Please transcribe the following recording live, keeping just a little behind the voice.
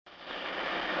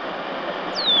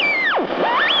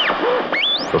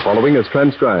The following is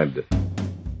transcribed.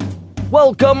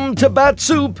 Welcome to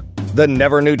Bat-Supe, the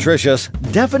never nutritious,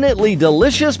 definitely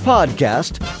delicious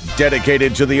podcast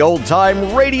dedicated to the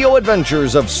old-time radio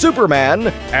adventures of Superman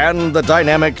and the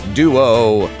dynamic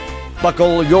duo.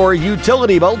 Buckle your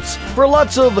utility belts for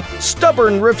lots of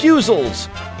stubborn refusals,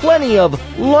 plenty of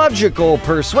logical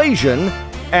persuasion,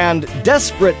 and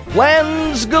desperate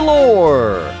plans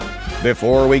galore.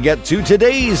 Before we get to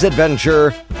today's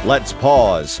adventure, let's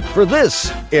pause for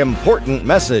this important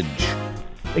message.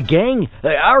 Gang,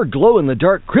 our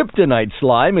glow-in-the-dark kryptonite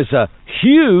slime is a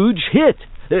huge hit.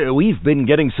 We've been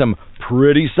getting some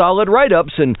pretty solid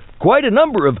write-ups in quite a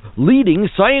number of leading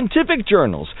scientific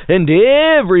journals, and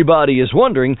everybody is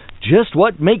wondering just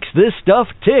what makes this stuff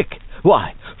tick.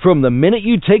 Why, from the minute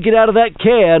you take it out of that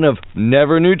can of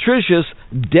never nutritious,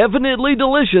 definitely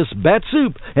delicious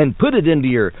Bat-Supe and put it into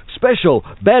your special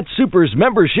Bat-Supers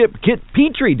membership kit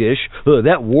petri dish,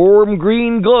 that warm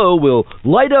green glow will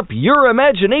light up your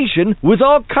imagination with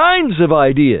all kinds of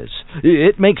ideas.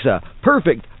 It makes a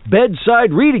perfect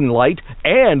bedside reading light,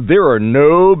 and there are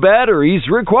no batteries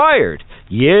required.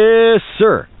 Yes,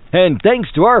 sir. And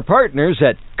thanks to our partners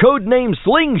at Codename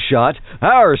Slingshot,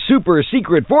 our super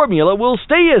secret formula will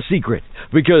stay a secret,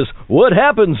 because what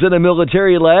happens in a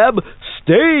military lab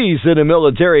stays in a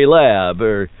military lab,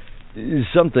 or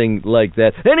something like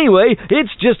that. Anyway,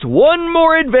 it's just one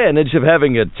more advantage of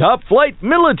having a top-flight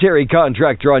military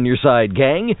contractor on your side,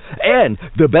 gang. And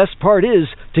the best part is,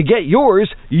 to get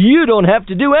yours, you don't have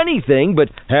to do anything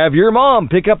but have your mom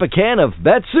pick up a can of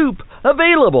Bat-Supe,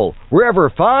 available wherever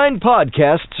fine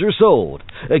podcasts are sold.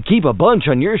 Keep a bunch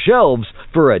on your shelves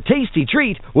for a tasty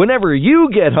treat whenever you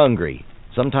get hungry.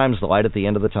 Sometimes the light at the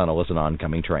end of the tunnel is an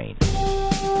oncoming train.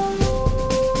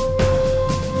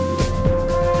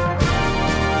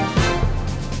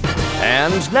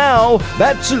 And now,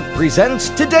 Bat-Supe presents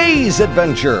today's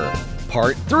adventure,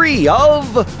 Part 3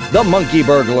 of The Monkey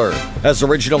Burglar, as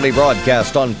originally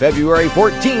broadcast on February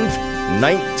 14th,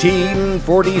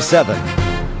 1947.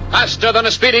 Faster than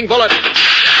a speeding bullet.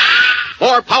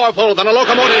 More powerful than a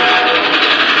locomotive.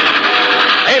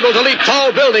 Able to leap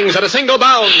tall buildings at a single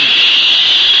bound.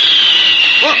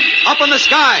 Look, up in the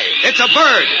sky. It's a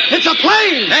bird. It's a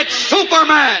plane. It's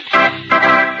Superman.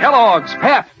 Kellogg's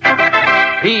Pep.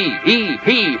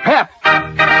 P-E-P, Pep.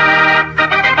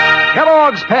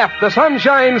 Kellogg's Pep, the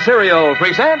Sunshine Cereal,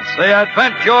 presents The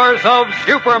Adventures of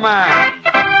Superman.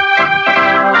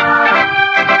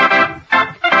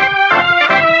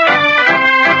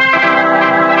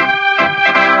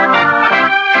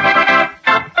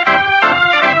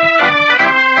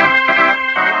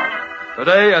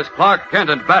 Today, as Clark Kent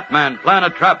and Batman plan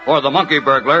a trap for the Monkey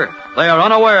Burglar, they are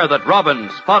unaware that Robin,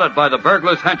 spotted by the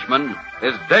burglar's henchman,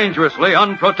 is dangerously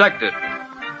unprotected.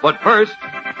 But first,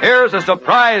 here's a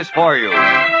surprise for you.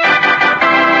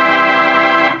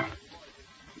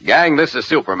 Gang, this is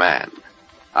Superman.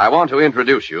 I want to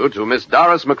introduce you to Miss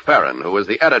Doris McFerrin, who is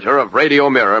the editor of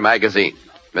Radio Mirror magazine.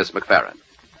 Miss McFerrin.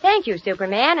 Thank you,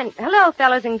 Superman, and hello,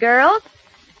 fellows and girls.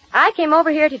 I came over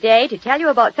here today to tell you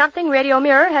about something Radio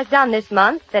Mirror has done this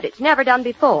month that it's never done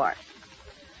before.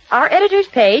 Our editor's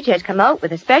page has come out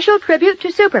with a special tribute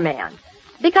to Superman,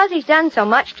 because he's done so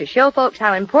much to show folks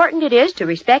how important it is to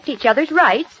respect each other's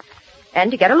rights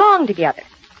and to get along together.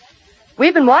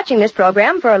 We've been watching this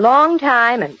program for a long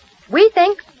time, and we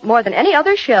think, more than any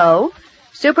other show,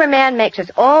 Superman makes us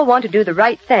all want to do the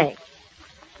right thing.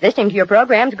 Listening to your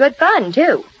program's good fun,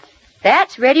 too.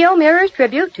 That's Radio Mirror's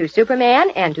tribute to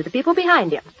Superman and to the people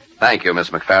behind him. Thank you,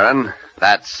 Miss McFerrin.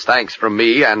 That's thanks from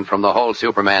me and from the whole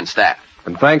Superman staff.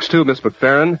 And thanks to Miss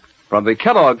McFerrin from the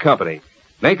Kellogg Company,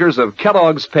 makers of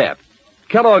Kellogg's Pep.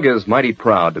 Kellogg is mighty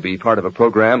proud to be part of a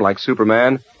program like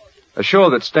Superman, a show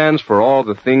that stands for all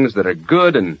the things that are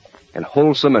good and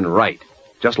wholesome and right.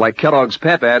 Just like Kellogg's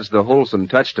Pep adds the wholesome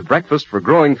touch to breakfast for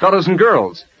growing fellas and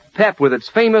girls. Pep with its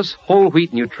famous whole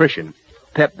wheat nutrition.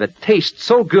 Pep that tastes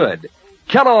so good.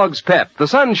 Kellogg's Pep, the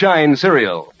Sunshine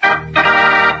Cereal. And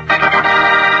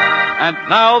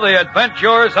now, the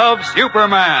adventures of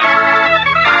Superman.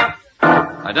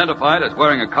 Identified as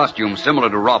wearing a costume similar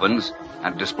to Robin's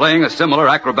and displaying a similar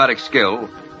acrobatic skill,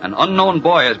 an unknown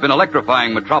boy has been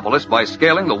electrifying Metropolis by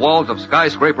scaling the walls of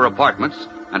skyscraper apartments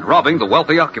and robbing the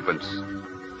wealthy occupants.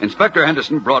 Inspector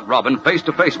Henderson brought Robin face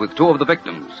to face with two of the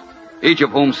victims, each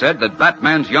of whom said that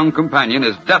Batman's young companion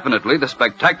is definitely the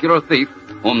spectacular thief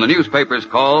whom the newspapers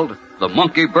called the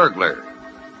Monkey Burglar.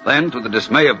 Then, to the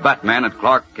dismay of Batman and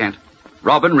Clark Kent,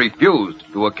 Robin refused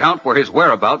to account for his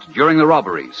whereabouts during the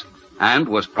robberies and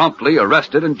was promptly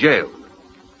arrested and jailed.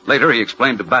 Later, he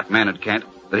explained to Batman and Kent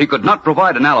that he could not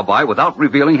provide an alibi without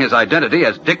revealing his identity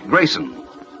as Dick Grayson.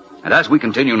 And as we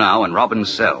continue now in Robin's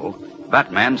cell,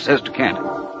 Batman says to Kent,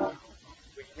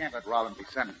 We can't let Robin be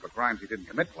sentenced for crimes he didn't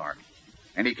commit, Clark.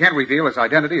 And he can't reveal his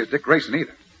identity as Dick Grayson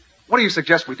either. What do you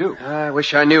suggest we do? I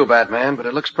wish I knew, Batman, but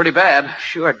it looks pretty bad.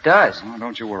 Sure does. Oh,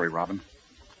 don't you worry, Robin.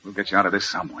 We'll get you out of this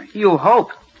some way. You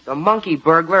hope. The monkey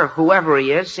burglar, whoever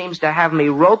he is, seems to have me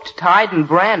roped, tied, and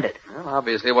branded. Well,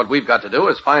 obviously what we've got to do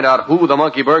is find out who the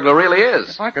monkey burglar really is.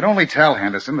 If I could only tell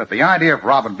Henderson that the idea of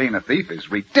Robin being a thief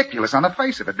is ridiculous on the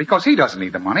face of it, because he doesn't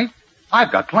need the money.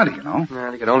 I've got plenty, you know.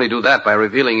 Well, you can only do that by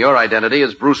revealing your identity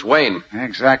as Bruce Wayne.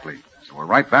 Exactly. So we're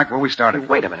right back where we started.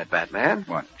 Wait a minute, Batman.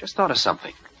 What? Just thought of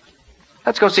something.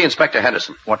 Let's go see Inspector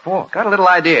Henderson. What for? Got a little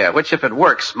idea, which, if it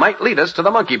works, might lead us to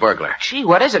the monkey burglar. Gee,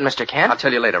 what is it, Mr. Kent? I'll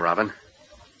tell you later, Robin.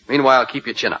 Meanwhile, keep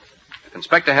your chin up. If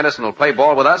Inspector Henderson will play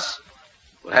ball with us,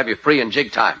 we'll have you free in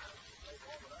jig time.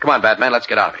 Come on, Batman, let's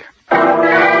get out of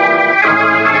here.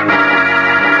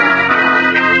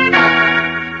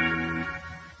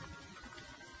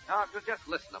 Now, just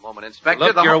listen a moment, Inspector.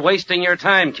 Look, you're wasting your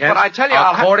time, Kent. But I tell you,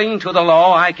 according to the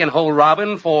law, I can hold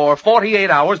Robin for 48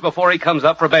 hours before he comes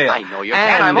up for bail. I know you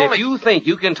can. And if you think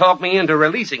you can talk me into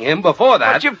releasing him before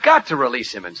that... But you've got to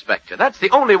release him, Inspector. That's the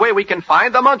only way we can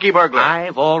find the monkey burglar.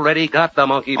 I've already got the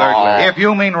monkey burglar. If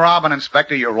you mean Robin,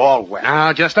 Inspector, you're all wet.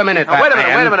 Now, just a minute, Now, wait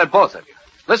Batman. a minute, both of you.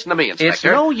 Listen to me, Inspector. It's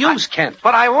no use, Kent.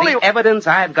 But I only... The evidence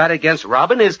I've got against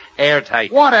Robin is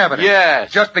airtight. What evidence?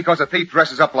 Yes. Just because a thief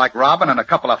dresses up like Robin and a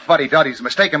couple of fuddy-duddies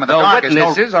mistake him in the The dark is no...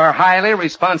 witnesses are highly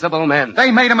responsible men.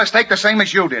 They made a mistake the same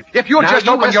as you did. If you'll Now, just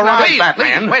you open your listen to eyes, me,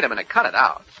 Batman... Please, wait a minute. Cut it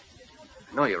out.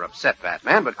 I know you're upset,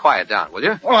 Batman, but quiet down, will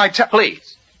you? Well,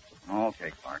 Please.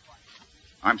 Okay, Clark.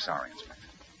 I'm sorry, Inspector.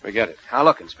 Forget it. Now,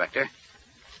 look, Inspector.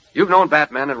 You've known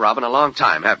Batman and Robin a long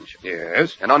time, haven't you?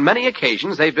 Yes. And on many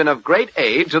occasions, they've been of great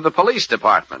aid to the police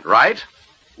department, right?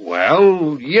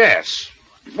 Well, yes.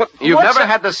 You've never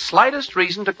had the slightest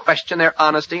reason to question their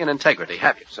honesty and integrity,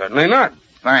 have you? Certainly not.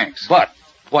 Thanks. But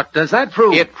what does that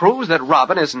prove? It proves that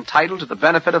Robin is entitled to the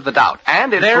benefit of the doubt.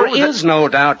 And it There proves is no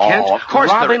doubt, Kent. Oh, of course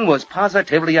there Robin was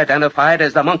positively identified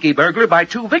as the monkey burglar by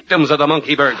two victims of the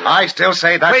monkey burglar. I still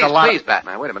say that's Please, a lot... please,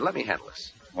 Batman, wait a minute. Let me handle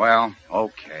this. Well,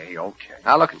 okay.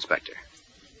 Now, look, Inspector.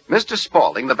 Mr.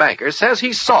 Spaulding, the banker, says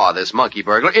he saw this monkey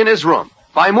burglar in his room.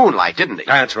 By moonlight, didn't he?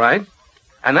 That's right.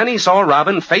 And then he saw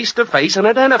Robin face to face and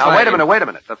identified Now, wait a him.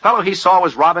 minute. The fellow he saw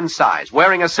was Robin's size,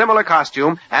 wearing a similar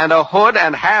costume and a hood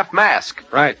and half mask.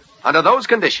 Right. Under those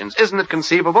conditions, isn't it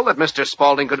conceivable that Mr.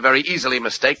 Spaulding could very easily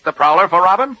mistake the prowler for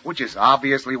Robin? Which is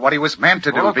obviously what he was meant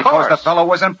to do, Well, of because course. the fellow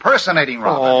was impersonating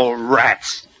Robin. Oh,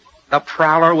 rats. The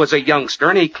prowler was a youngster,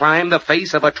 and he climbed the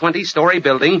face of a 20-story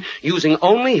building using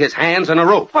only his hands and a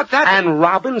rope. But that... And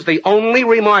Robin's the only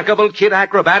remarkable kid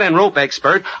acrobat and rope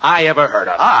expert I ever heard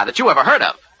of. Ah, that you ever heard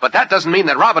of. But that doesn't mean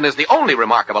that Robin is the only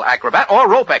remarkable acrobat or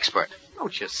rope expert.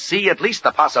 Don't you see at least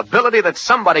the possibility that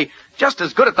somebody just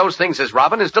as good at those things as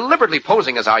Robin is deliberately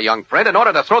posing as our young friend in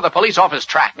order to throw the police off his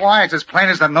track? Why, it's as plain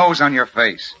as the nose on your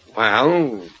face.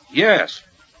 Well, yes.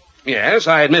 Yes,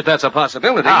 I admit that's a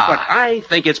possibility, but I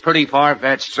think it's pretty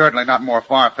far-fetched. Certainly not more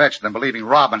far-fetched than believing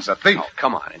Robin's a thief. Oh,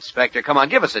 come on, Inspector. Come on,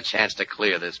 give us a chance to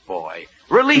clear this boy.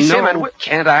 Release him and... No,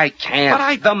 I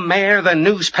can't. The mayor, the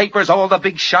newspapers, all the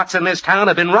big shots in this town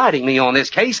have been writing me on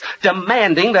this case,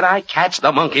 demanding that I catch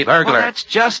the monkey burglar. Well, that's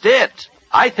just it.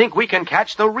 I think we can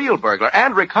catch the real burglar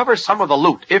and recover some of the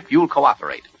loot if you'll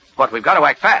cooperate. But we've got to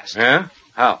act fast. Yeah?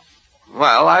 How?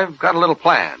 Well, I've got a little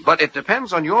plan, but it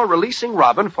depends on your releasing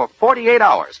Robin for 48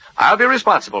 hours. I'll be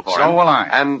responsible for him. So will I.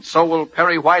 And so will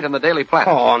Perry White and the Daily Planet.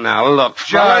 Oh, now, look,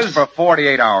 Just for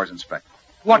 48 hours, Inspector.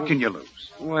 What can you lose?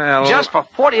 Well... Just for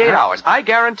 48 hours. I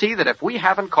guarantee that if we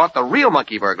haven't caught the real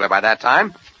monkey burglar by that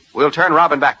time, we'll turn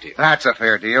Robin back to you. That's a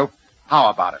fair deal. How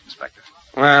about it, Inspector?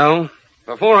 Well,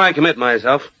 before I commit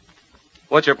myself,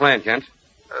 what's your plan, Kent?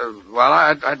 Well,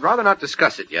 I'd rather not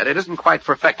discuss it yet. It isn't quite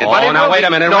perfected. Oh, but it now, will wait be...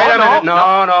 a minute, No,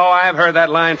 I've heard that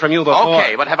line from you before.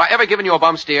 Okay, but have I ever given you a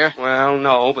bum steer? Well,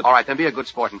 no, but... All right, then be a good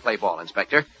sport and play ball,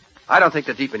 Inspector. I don't think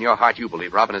that deep in your heart you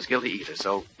believe Robin is guilty either,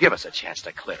 so give us a chance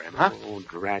to clear him, huh? Oh,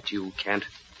 drat you, Kent.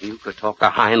 You could talk the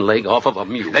hind leg off of a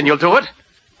mule. Then you'll do it?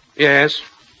 Yes.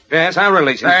 Yes, I'll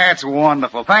release him. That's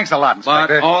wonderful. Thanks a lot,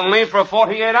 Inspector. But only for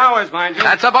 48 hours, mind you.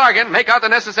 That's a bargain. Make out the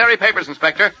necessary papers,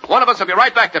 Inspector. One of us will be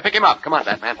right back to pick him up. Come on,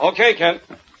 Batman. Okay, Kent.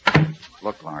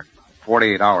 Look, Clark,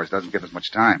 48 hours doesn't give us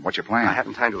much time. What's your plan? I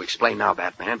haven't time to explain now,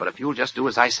 Batman, but if you'll just do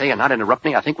as I say and not interrupt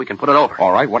me, I think we can put it over.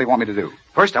 All right, what do you want me to do?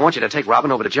 First, I want you to take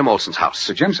Robin over to Jim Olson's house.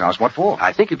 To Jim's house? What for?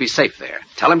 I think he'd be safe there.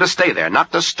 Tell him to stay there,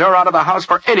 not to stir out of the house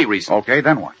for any reason. Okay,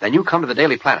 then what? Then you come to the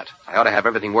Daily Planet. I ought to have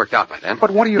everything worked out by then. But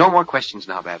what do you... No more questions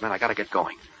now, Batman. I gotta get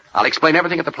going. I'll explain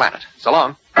everything at the Planet. So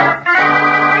long.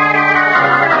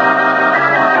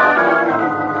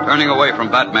 Turning away from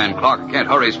Batman, Clark Kent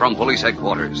hurries from police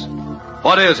headquarters.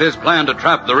 What is his plan to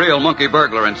trap the real Monkey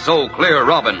Burglar and so clear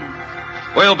Robin?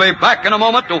 We'll be back in a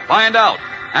moment to find out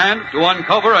and to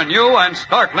uncover a new and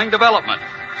startling development.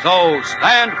 So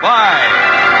stand by.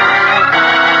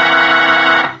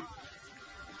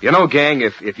 You know, gang,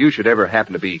 if you should ever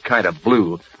happen to be kind of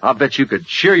blue, I'll bet you could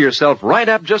cheer yourself right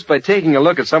up just by taking a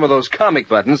look at some of those comic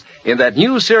buttons in that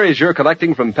new series you're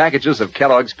collecting from packages of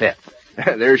Kellogg's Pep.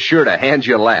 They're sure to hand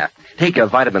you a laugh. Take a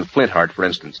Vitamin Flintheart, for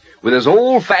instance, with his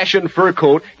old-fashioned fur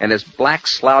coat and his black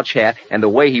slouch hat and the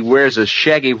way he wears his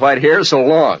shaggy white hair so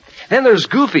long. Then there's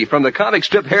Goofy from the comic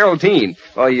strip Harold Teen.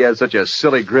 Oh, he has such a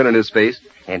silly grin on his face.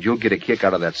 And you'll get a kick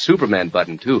out of that Superman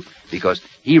button, too, because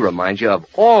he reminds you of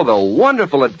all the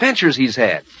wonderful adventures he's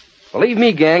had. Believe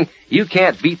me, gang, you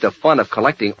can't beat the fun of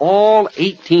collecting all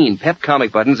 18 Pep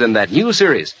comic buttons in that new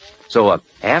series. So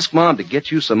ask Mom to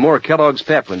get you some more Kellogg's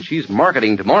Pep when she's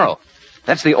marketing tomorrow.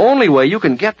 That's the only way you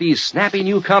can get these snappy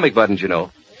new comic buttons, you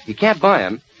know. You can't buy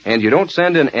them, and you don't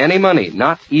send in any money,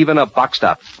 not even a box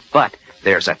top. But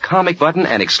there's a comic button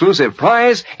and exclusive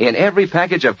prize in every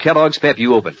package of Kellogg's Pep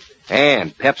you open.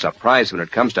 And Pep's a prize when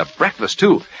it comes to breakfast,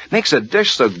 too. Makes a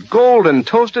dish so golden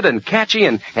toasted and catchy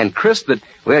and crisp that,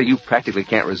 well, you practically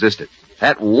can't resist it.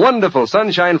 That wonderful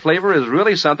sunshine flavor is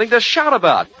really something to shout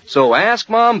about. So ask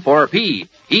Mom for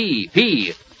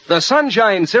P-E-P. The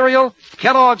Sunshine Cereal,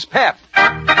 Kellogg's Pep.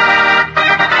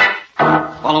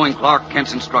 Following Clark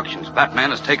Kent's instructions,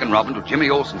 Batman has taken Robin to Jimmy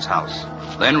Olsen's house.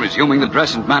 Then, resuming the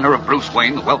dress and manner of Bruce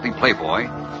Wayne, the wealthy playboy,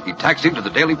 he taxied to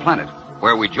the Daily Planet,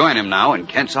 where we join him now in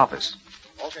Kent's office.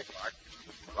 Okay, Clark.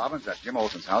 Robin's at Jim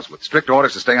Olsen's house with strict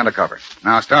orders to stay undercover.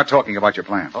 Now start talking about your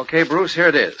plan. Okay, Bruce, here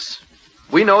it is.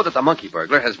 We know that the Monkey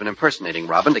Burglar has been impersonating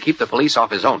Robin to keep the police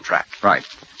off his own track. Right.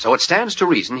 So it stands to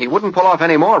reason he wouldn't pull off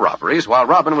any more robberies while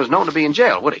Robin was known to be in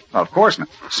jail, would he? Well, of course not.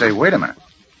 Say, wait a minute.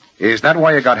 Is that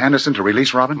why you got Henderson to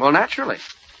release Robin? Well, naturally.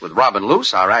 With Robin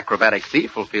loose, our acrobatic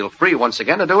thief will feel free once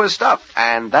again to do his stuff.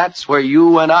 And that's where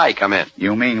you and I come in.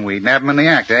 You mean we nab him in the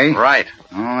act, eh? Right.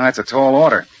 Oh, that's a tall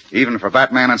order, even for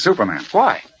Batman and Superman.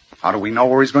 Why? How do we know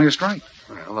where he's going to strike?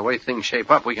 Well, the way things shape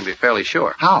up, we can be fairly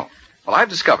sure. How? Well, I've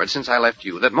discovered since I left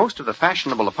you that most of the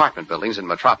fashionable apartment buildings in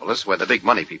Metropolis, where the big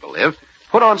money people live,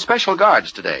 put on special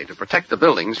guards today to protect the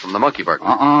buildings from the Monkey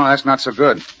Burglar. That's not so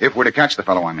good. If we're to catch the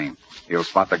fellow, I mean. He'll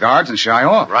spot the guards and shy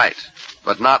off. Right.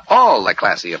 But not all the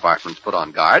classy apartments put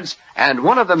on guards, and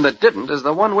one of them that didn't is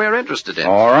the one we're interested in.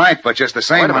 All right, but just the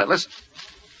same... Wait a minute, listen.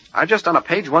 I've just done a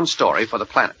page-one story for the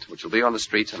Planet, which will be on the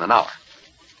streets in an hour.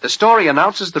 The story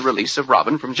announces the release of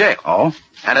Robin from jail. Oh?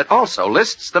 And it also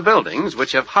lists the buildings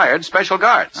which have hired special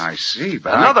guards. I see,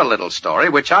 but Another little story,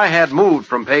 which I had moved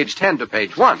from page 10 to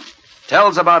page 1,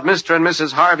 tells about Mr. and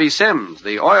Mrs. Harvey Sims,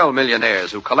 the oil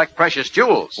millionaires who collect precious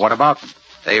jewels. What about them?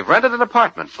 They've rented an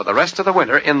apartment for the rest of the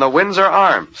winter in the Windsor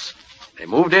Arms. They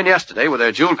moved in yesterday with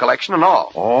their jewel collection and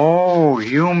all. Oh,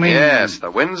 you mean... Yes, the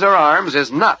Windsor Arms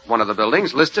is not one of the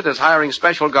buildings listed as hiring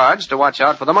special guards to watch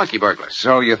out for the Monkey Burglars.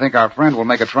 So you think our friend will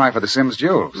make a try for the Sims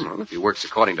jewels? Well, if he works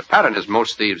according to pattern, as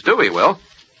most thieves do, he will.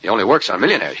 He only works on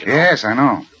millionaires, you know. Yes, I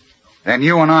know. Then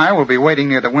you and I will be waiting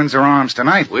near the Windsor Arms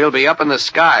tonight. We'll be up in the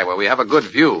sky where we have a good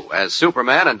view as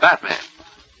Superman and Batman.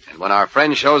 And when our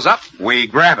friend shows up... we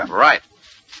grab him. Right.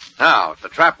 Now, if the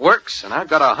trap works, and I've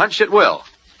got a hunch it will,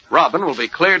 Robin will be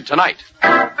cleared tonight.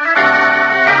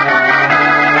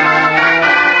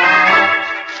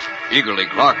 Eagerly,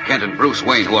 Clark Kent and Bruce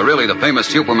Wayne, who are really the famous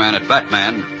Superman and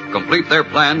Batman, complete their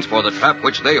plans for the trap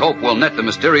which they hope will net the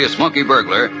mysterious Monkey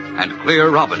Burglar and clear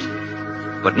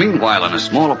Robin. But meanwhile, in a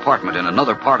small apartment in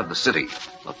another part of the city,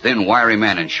 a thin, wiry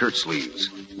man in shirt sleeves,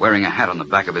 wearing a hat on the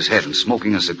back of his head and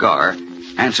smoking a cigar,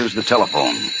 answers the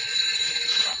telephone.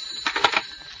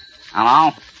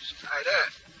 Hello? Hi there.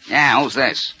 Yeah, who's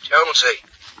this? Jonesy.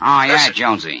 Oh, yeah, Listen.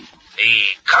 Jonesy. The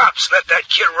cops let that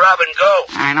kid Robin go.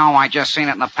 I know, I just seen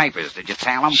it in the papers. Did you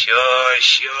tell him? Sure.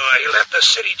 He left the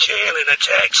city jail in a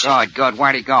taxi. Good.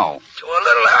 Where'd he go? To a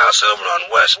little house over on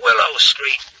West Willow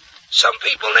Street. Some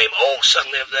people named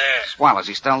Olson live there. Swell, is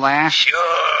he still there?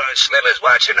 Sure. Slim is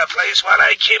watching the place while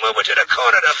I came over to the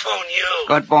corner to phone you.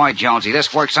 Good boy, Jonesy.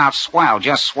 This works out swell,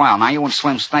 just swell. Now you and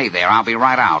Slim stay there. I'll be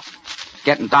right out.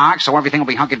 Getting dark, so everything will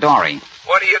be hunky-dory.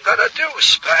 What are you gonna do,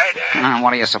 Spider? What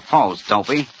do you suppose,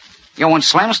 Dopey? You and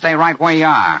Slim stay right where you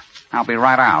are. I'll be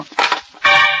right out.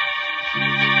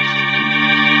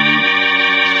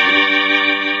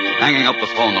 Hanging up the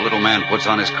phone, the little man puts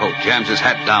on his coat, jams his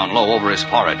hat down low over his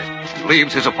forehead, and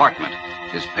leaves his apartment,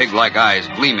 his pig-like eyes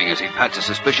gleaming as he pats a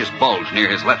suspicious bulge near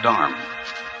his left arm.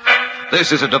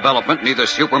 This is a development neither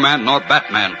Superman nor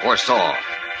Batman foresaw.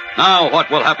 Now what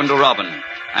will happen to Robin?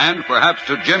 And perhaps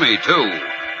to Jimmy, too.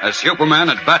 as Superman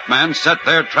and Batman set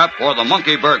their trap for the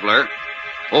Monkey Burglar,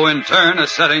 who in turn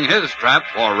is setting his trap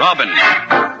for Robin.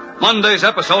 Monday's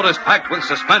episode is packed with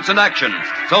suspense and action,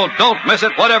 so don't miss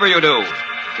it whatever you do.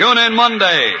 Tune in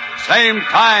Monday, same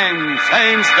time,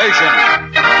 same station.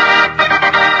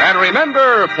 And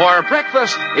remember, for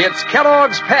breakfast, it's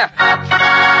Kellogg's Pep.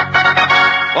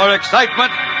 For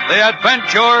excitement, the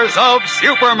adventures of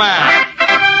Superman.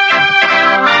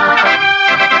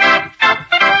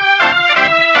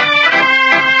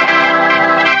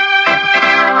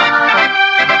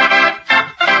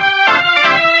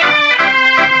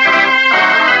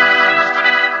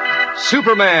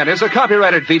 Superman is a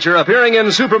copyrighted feature appearing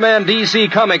in Superman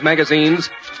DC comic magazines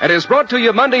and is brought to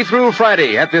you Monday through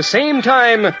Friday at the same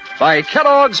time by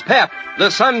Kellogg's Pep, the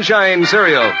Sunshine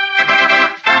Cereal.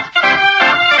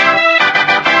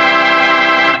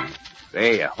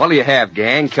 Hey, what'll you have,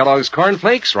 gang? Kellogg's Corn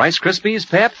Flakes, Rice Krispies,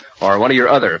 Pep, or one of your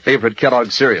other favorite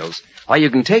Kellogg's cereals? Why, you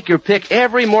can take your pick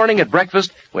every morning at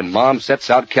breakfast when Mom sets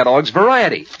out Kellogg's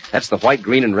Variety. That's the white,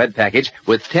 green, and red package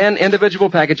with 10 individual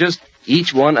packages,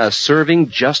 each one a serving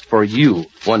just for you.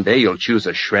 One day you'll choose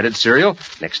a shredded cereal,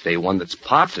 next day one that's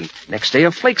popped, and next day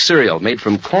a flake cereal made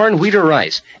from corn, wheat, or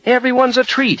rice. Everyone's a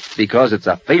treat because it's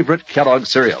a favorite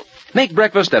Kellogg's cereal. Make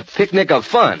breakfast a picnic of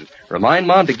fun. Remind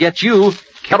Mom to get you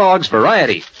Kellogg's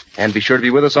Variety. And be sure to be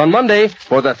with us on Monday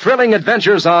for the thrilling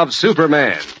adventures of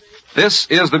Superman. This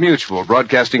is the Mutual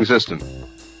Broadcasting System.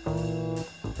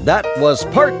 That was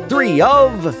part 3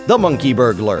 of The Monkey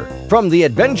Burglar from The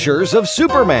Adventures of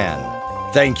Superman.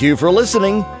 Thank you for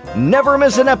listening. Never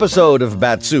miss an episode of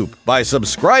Bat-Supe by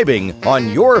subscribing on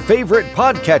your favorite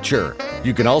podcatcher.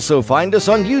 You can also find us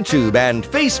on YouTube and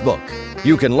Facebook.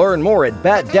 You can learn more at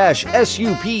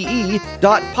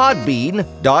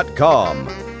bat-supe.podbean.com.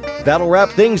 That'll wrap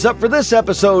things up for this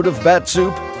episode of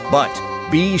Bat-Supe, but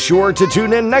be sure to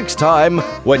tune in next time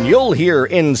when you'll hear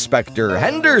Inspector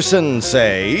Henderson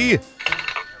say...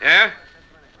 Yeah?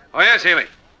 Oh, yes, Haley.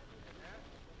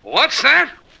 What's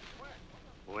that?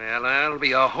 Well, that'll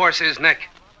be a horse's neck.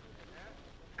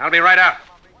 I'll be right out.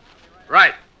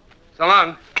 Right. So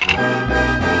long.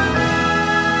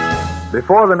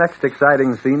 Before the next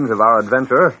exciting scenes of our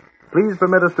adventure, please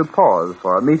permit us to pause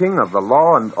for a meeting of the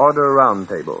Law and Order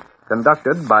Roundtable,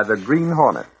 conducted by the Green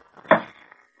Hornet.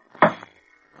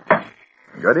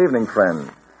 Good evening, friends.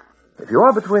 If you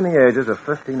are between the ages of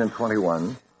 15 and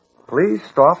 21, please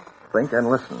stop, think,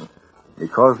 and listen,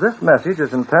 because this message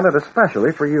is intended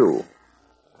especially for you.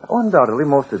 Undoubtedly,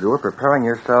 most of you are preparing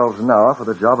yourselves now for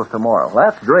the job of tomorrow.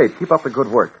 That's great. Keep up the good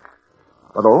work.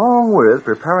 But along with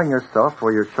preparing yourself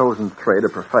for your chosen trade or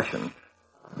profession,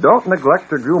 don't neglect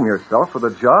to groom yourself for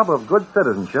the job of good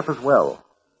citizenship as well.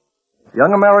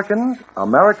 Young Americans,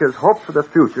 America's hope for the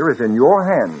future is in your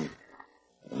hands.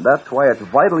 And that's why it's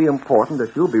vitally important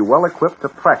that you be well equipped to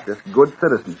practice good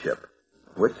citizenship,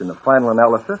 which in the final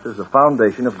analysis is the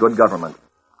foundation of good government.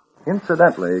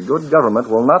 Incidentally, good government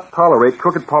will not tolerate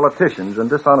crooked politicians and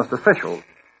dishonest officials.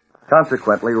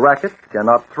 Consequently, racket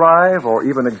cannot thrive or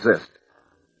even exist.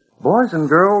 Boys and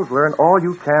girls, learn all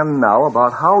you can now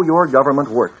about how your government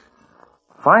works.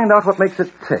 Find out what makes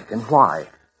it tick and why.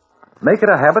 Make it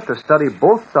a habit to study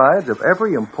both sides of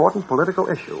every important political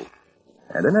issue.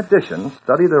 And in addition,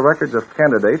 study the records of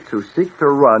candidates who seek to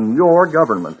run your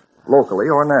government, locally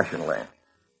or nationally.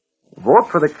 Vote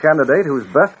for the candidate who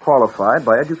is best qualified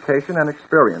by education and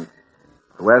experience,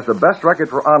 who has the best record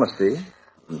for honesty,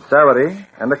 sincerity,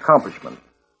 and accomplishment.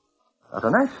 Now,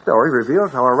 tonight's story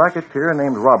reveals how a racketeer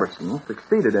named Robertson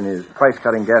succeeded in his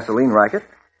price-cutting gasoline racket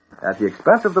at the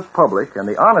expense of the public and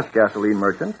the honest gasoline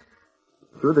merchants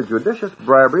through the judicious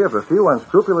bribery of a few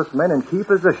unscrupulous men in key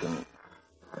positions.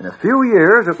 In a few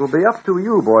years, it will be up to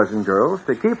you, boys and girls,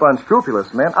 to keep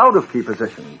unscrupulous men out of key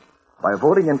positions by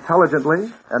voting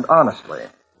intelligently and honestly.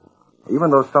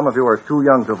 Even though some of you are too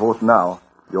young to vote now,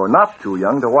 you're not too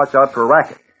young to watch out for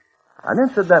racket. And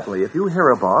incidentally, if you hear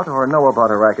about or know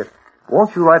about a racket,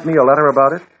 won't you write me a letter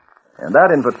about it? And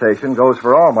that invitation goes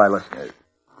for all my listeners.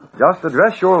 Just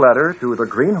address your letter to the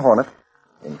Green Hornet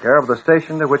in care of the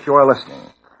station to which you are listening.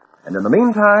 And in the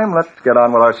meantime, let's get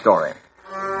on with our story.